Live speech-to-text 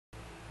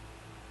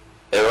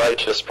A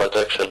righteous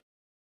protection.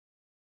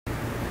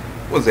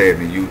 What's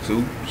happening,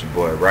 YouTube? It's your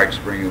boy Righteous,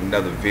 bringing you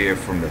another vid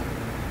from the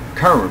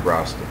current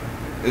roster.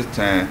 This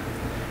time,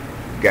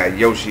 got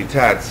Yoshi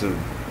Tatsu.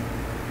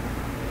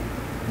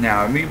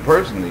 Now, me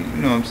personally,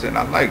 you know what I'm saying,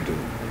 I like dude.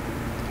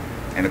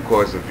 And of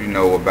course, if you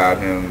know about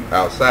him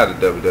outside of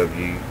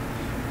WWE,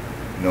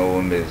 you know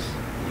him as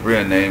his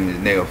real name is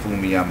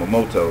Naofumi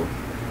Yamamoto.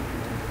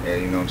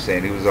 And you know what I'm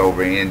saying, he was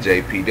over in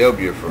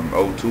NJPW from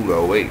 02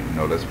 to 08. You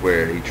know, that's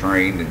where he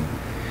trained in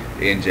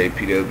the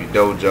NJPW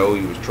dojo.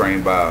 He was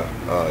trained by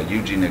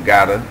Yuji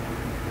Nagata.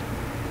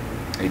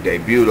 He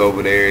debuted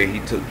over there. He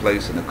took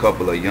place in a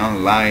couple of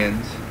Young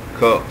Lions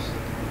Cups.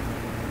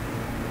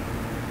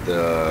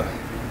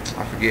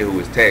 I forget who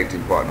his tag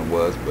team partner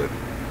was, but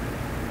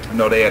I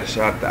know they had a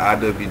shot at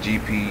the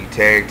IWGP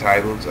tag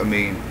titles. I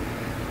mean,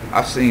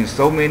 I've seen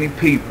so many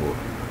people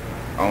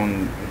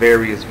on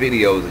various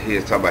videos of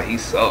his talking about he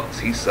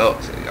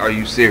sucks. Are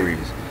you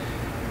serious?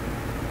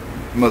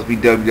 Must be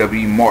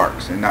WWE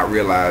marks and not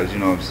realize, you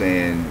know what I'm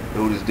saying,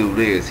 who this dude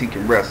is. He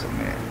can wrestle,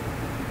 man.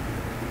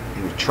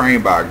 He was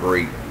trained by a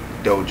great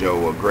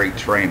dojo, a great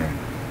trainer.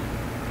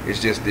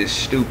 It's just this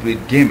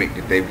stupid gimmick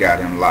that they've got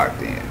him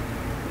locked in.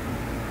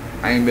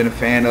 I ain't been a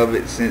fan of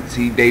it since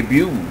he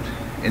debuted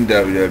in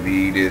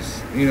WWE.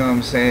 This, you know what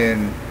I'm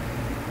saying,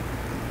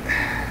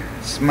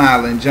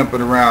 smiling,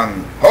 jumping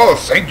around, oh,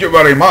 thank you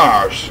very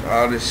much.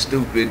 All this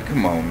stupid,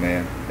 come on,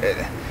 man.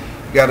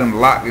 You got him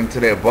locked into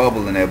that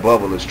bubble, and that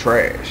bubble is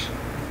trash.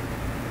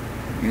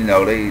 You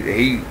know,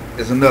 he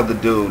is another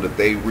dude that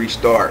they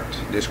restart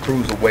this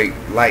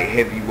cruiserweight, light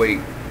heavyweight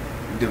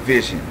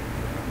division.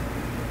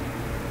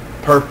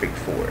 Perfect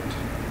for it.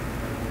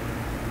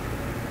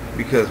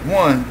 Because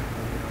one,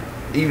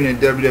 even in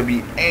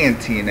WWE and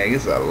TNA,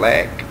 it's a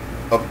lack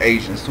of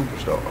Asian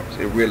superstars.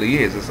 It really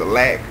is. It's a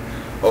lack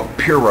of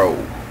Puro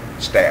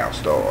style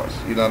stars.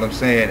 You know what I'm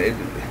saying?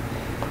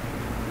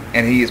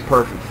 And he is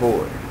perfect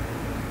for it.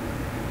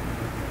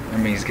 I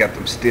mean, he's got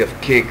them stiff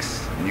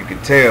kicks. And you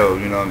can tell,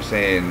 you know what I'm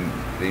saying,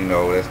 you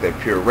know, that's that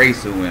pure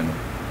racer in him.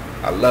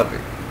 I love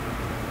it.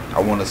 I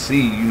want to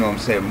see, you know what I'm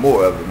saying,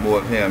 more of it. More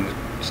of him.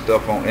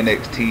 Stuff on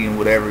NXT and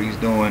whatever he's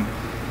doing.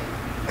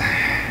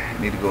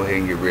 Need to go ahead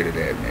and get rid of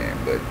that, man.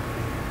 But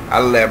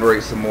I'll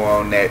elaborate some more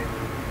on that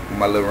with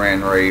my little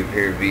rant and rave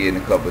here via in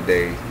a couple of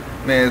days.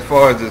 Man, as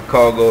far as this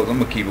call goes, I'm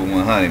going to keep it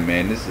 100,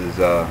 man. This is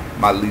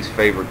my least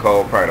favorite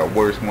call, probably the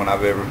worst one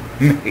I've ever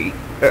made.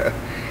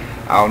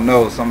 I don't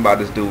know, something about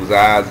this dude's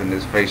eyes and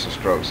his facial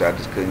structure, I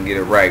just couldn't get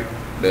it right.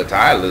 The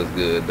tie looks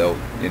good, though,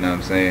 you know what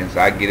I'm saying? So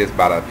I get it's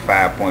about a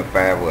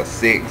 5.5 or a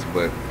 6,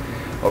 but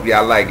hope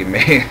y'all like it,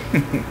 man.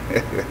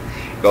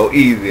 Go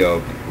easy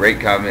on me.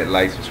 Rate, comment,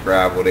 like,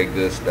 subscribe, all that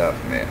good stuff,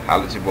 man.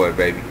 Holla at your boy,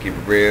 baby. Keep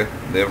it real,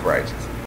 live righteous.